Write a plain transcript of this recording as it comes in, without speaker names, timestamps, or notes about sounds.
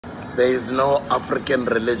There is no African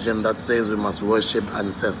religion that says we must worship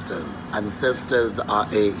ancestors. Ancestors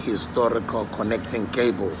are a historical connecting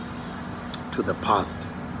cable to the past.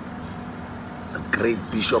 The great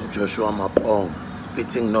Bishop Joshua Maponga,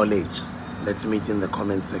 spitting knowledge. Let's meet in the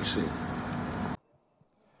comment section.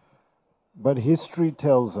 But history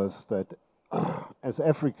tells us that as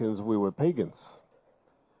Africans, we were pagans.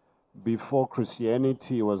 Before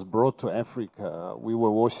Christianity was brought to Africa, we were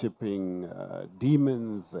worshipping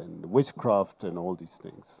demons and witchcraft and all these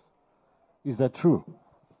things. Is that true?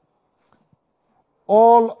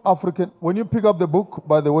 All African, when you pick up the book,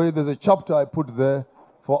 by the way, there's a chapter I put there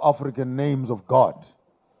for African names of God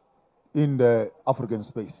in the African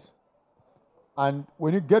space. And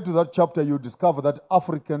when you get to that chapter, you discover that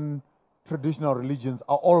African traditional religions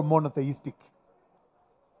are all monotheistic.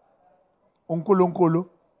 Unkulunkulu,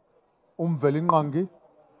 Umvelingangi,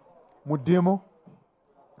 Mudimu,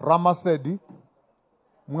 Ramasedi,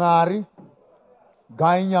 Ngari,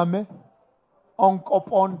 Gainyame,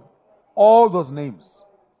 Onkopon, all those names.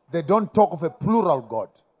 They don't talk of a plural God.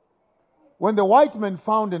 When the white men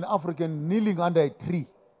found an African kneeling under a tree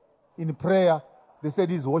in prayer, they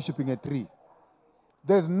said he's worshipping a tree.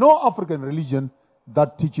 There's no African religion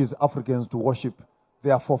that teaches Africans to worship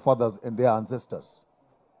their forefathers and their ancestors.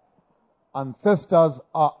 Ancestors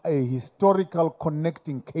are a historical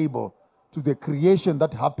connecting cable to the creation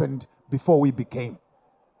that happened before we became.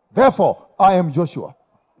 Therefore, I am Joshua,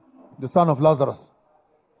 the son of Lazarus.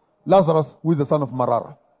 Lazarus, who is the son of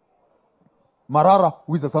Marara. Marara,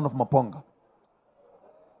 who is the son of Maponga.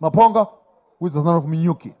 Maponga, who is the son of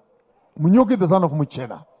Munyuki. Munyuki, the son of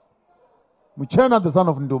Muchena. Muchena, the son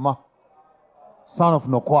of Nduma. Son of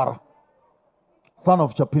Nokwara. Son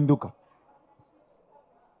of Chapinduka.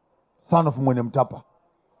 Son of Mwenemtapa.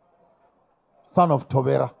 Son of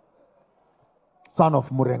Tobera. Son of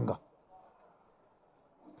Murenga.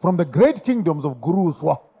 From the great kingdoms of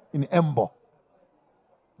Guruswa in Embo,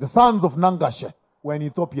 the sons of Nangashe were in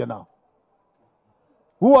Ethiopia now.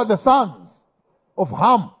 Who are the sons of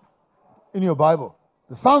Ham in your Bible?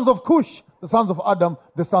 The sons of Cush, the sons of Adam,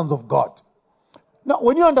 the sons of God. Now,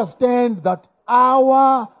 when you understand that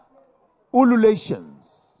our ululations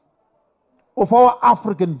of our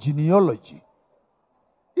African genealogy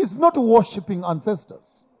is not worshipping ancestors,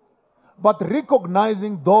 but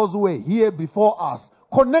recognizing those who were here before us,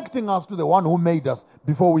 connecting us to the one who made us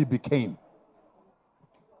before we became.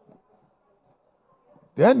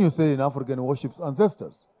 Then you say in African worships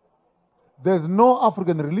ancestors. There's no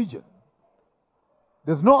African religion.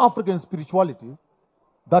 There's no African spirituality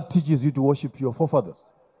that teaches you to worship your forefathers.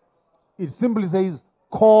 It simply says,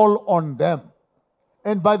 call on them.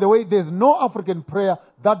 And by the way, there's no African prayer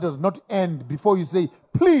that does not end before you say,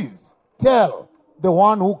 please tell the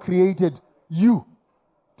one who created you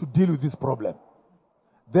to deal with this problem.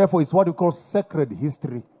 Therefore, it's what we call sacred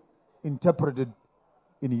history interpreted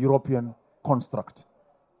in European construct.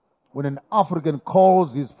 When an African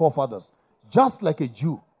calls his forefathers, just like a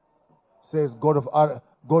Jew says God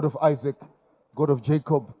of Isaac, God of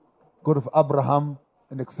Jacob, God of Abraham,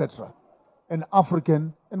 and etc. An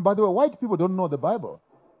African, and by the way, white people don't know the Bible.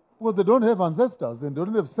 Well, they don't have ancestors, they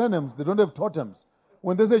don't have surnames, they don't have totems.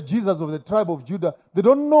 When they say Jesus of the tribe of Judah, they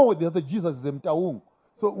don't know the other Jesus is Mtaung.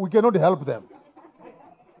 So we cannot help them.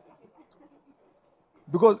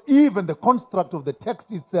 Because even the construct of the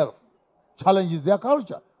text itself challenges their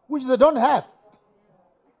culture, which they don't have.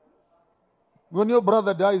 When your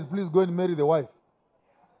brother dies, please go and marry the wife.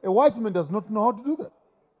 A white man does not know how to do that.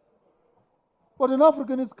 But in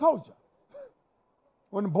African, it's culture.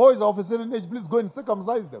 When boys are of a certain age, please go and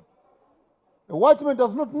circumcise them. A white man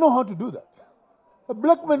does not know how to do that. A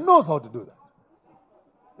black man knows how to do that.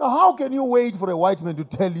 Now, how can you wait for a white man to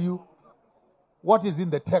tell you what is in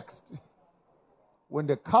the text when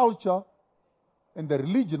the culture and the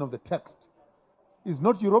religion of the text is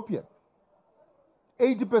not European?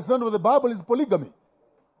 80% of the Bible is polygamy.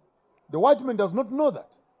 The white man does not know that.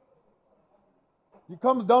 He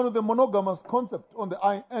comes down with the monogamous concept on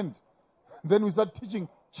the end. Then we start teaching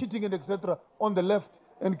cheating and etc. on the left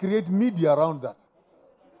and create media around that.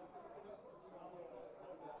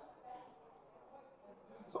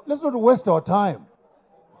 So let's not waste our time.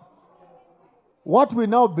 What we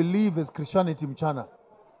now believe as Christianity Mchana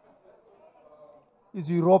is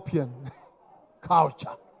European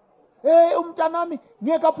culture. Hey, umtanami,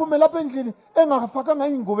 ngiyakaphume lapha endlini engafakanga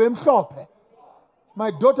ingubo emhlophe. My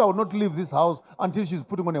daughter will not leave this house until she's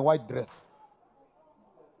putting on a white dress.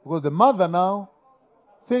 Because the mother now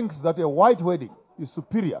thinks that a white wedding is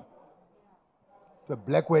superior to a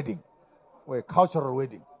black wedding or a cultural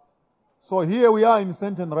wedding. So here we are in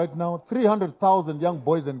Sandton right now, 300,000 young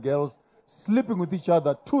boys and girls sleeping with each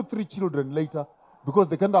other, 2-3 children later, because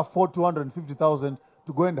they can't afford 250,000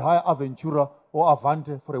 to go and hire Aventura or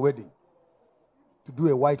Avante for a wedding, to do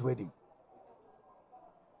a white wedding.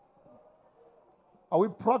 Are we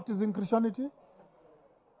practicing Christianity?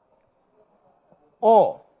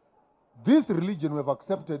 Or this religion we have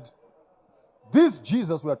accepted, this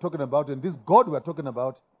Jesus we are talking about and this God we are talking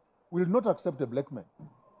about will not accept a black man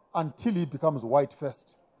until he becomes white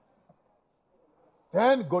first.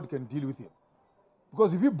 Then God can deal with him.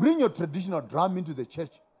 Because if you bring your traditional drum into the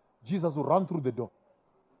church, Jesus will run through the door.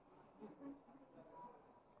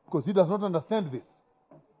 Because he does not understand this.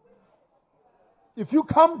 If you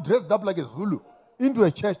come dressed up like a Zulu into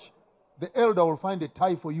a church, the elder will find a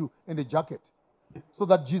tie for you and a jacket so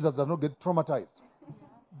that Jesus does not get traumatized.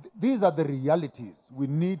 These are the realities we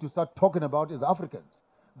need to start talking about as Africans.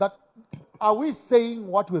 That are we saying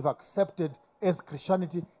what we've accepted as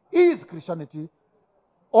Christianity is Christianity,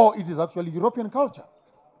 or it is actually European culture?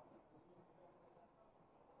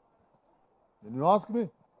 Then you ask me.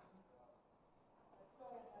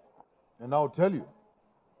 And I'll tell you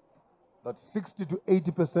that 60 to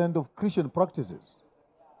 80% of Christian practices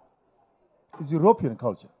is European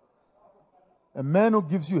culture. A man who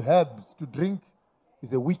gives you herbs to drink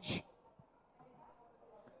is a witch.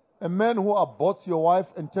 A man who aborts your wife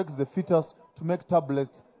and takes the fetus to make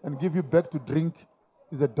tablets and give you back to drink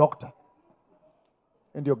is a doctor.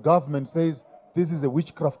 And your government says this is a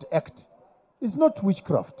witchcraft act. It's not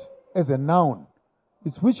witchcraft as a noun.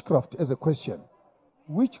 It's witchcraft as a question.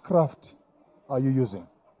 Witchcraft are you using?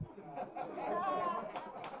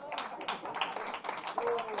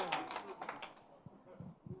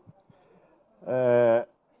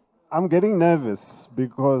 I'm getting nervous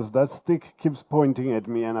because that stick keeps pointing at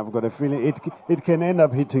me and I've got a feeling it can end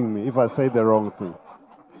up hitting me if I say the wrong thing.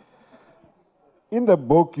 In the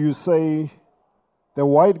book you say the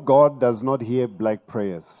white God does not hear black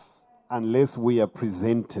prayers unless we are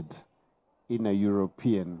presented in a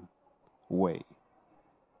European way.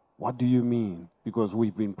 What do you mean? Because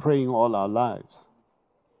we've been praying all our lives.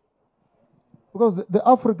 Because the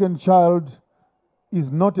African child is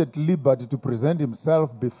not at liberty to present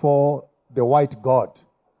himself before the white God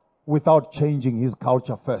without changing his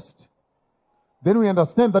culture first. Then we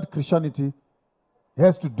understand that Christianity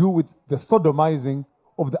has to do with the sodomizing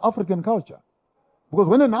of the African culture. Because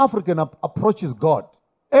when an African approaches God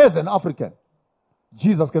as an African,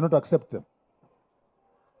 Jesus cannot accept them.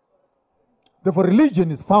 Therefore,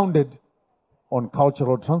 religion is founded on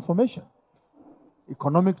cultural transformation,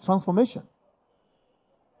 economic transformation,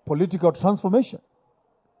 political transformation,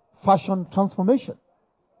 fashion transformation,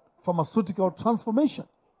 pharmaceutical transformation,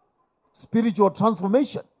 spiritual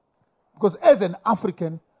transformation. Because as an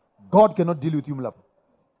African, God cannot deal with you, Mlapo.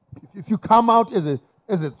 If you come out as a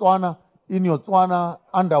Tswana in your Tswana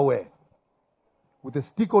underwear with a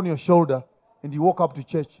stick on your shoulder and you walk up to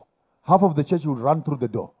church, half of the church will run through the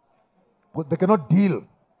door. But they cannot deal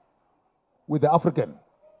with the African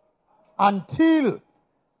until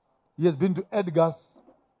he has been to Edgar's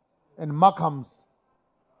and Markham's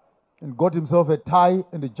and got himself a tie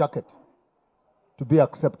and a jacket to be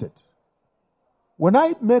accepted. When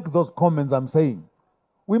I make those comments, I'm saying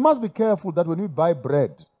we must be careful that when we buy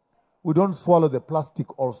bread, we don't swallow the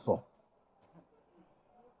plastic also.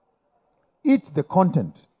 Eat the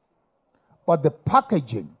content, but the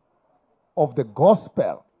packaging of the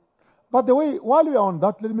gospel. But the way, while we are on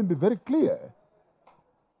that, let me be very clear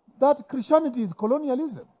that Christianity is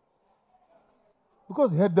colonialism.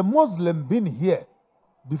 Because had the Muslim been here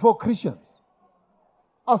before Christians,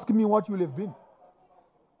 ask me what you will have been.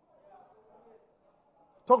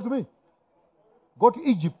 Talk to me. Go to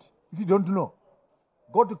Egypt if you don't know.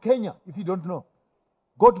 Go to Kenya if you don't know.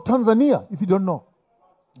 Go to Tanzania if you don't know.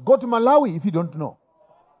 Go to Malawi if you don't know.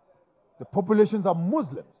 The populations are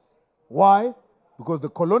Muslims. Why? Because the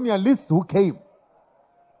colonialists who came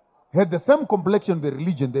had the same complexion of the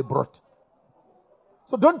religion they brought.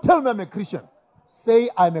 So don't tell me I'm a Christian. Say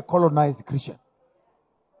I'm a colonized Christian.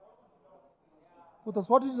 But that's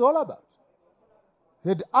what it is all about.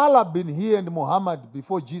 Had Allah been here and Muhammad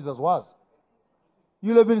before Jesus was,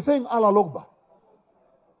 you'll have been saying Allah Akbar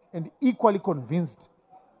and equally convinced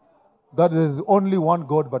that there is only one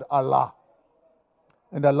God but Allah.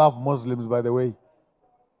 And I love Muslims, by the way.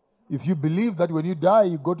 If you believe that when you die,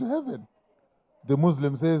 you go to heaven, the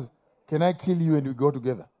Muslim says, can I kill you and we go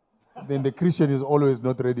together? Then the Christian is always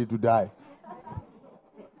not ready to die.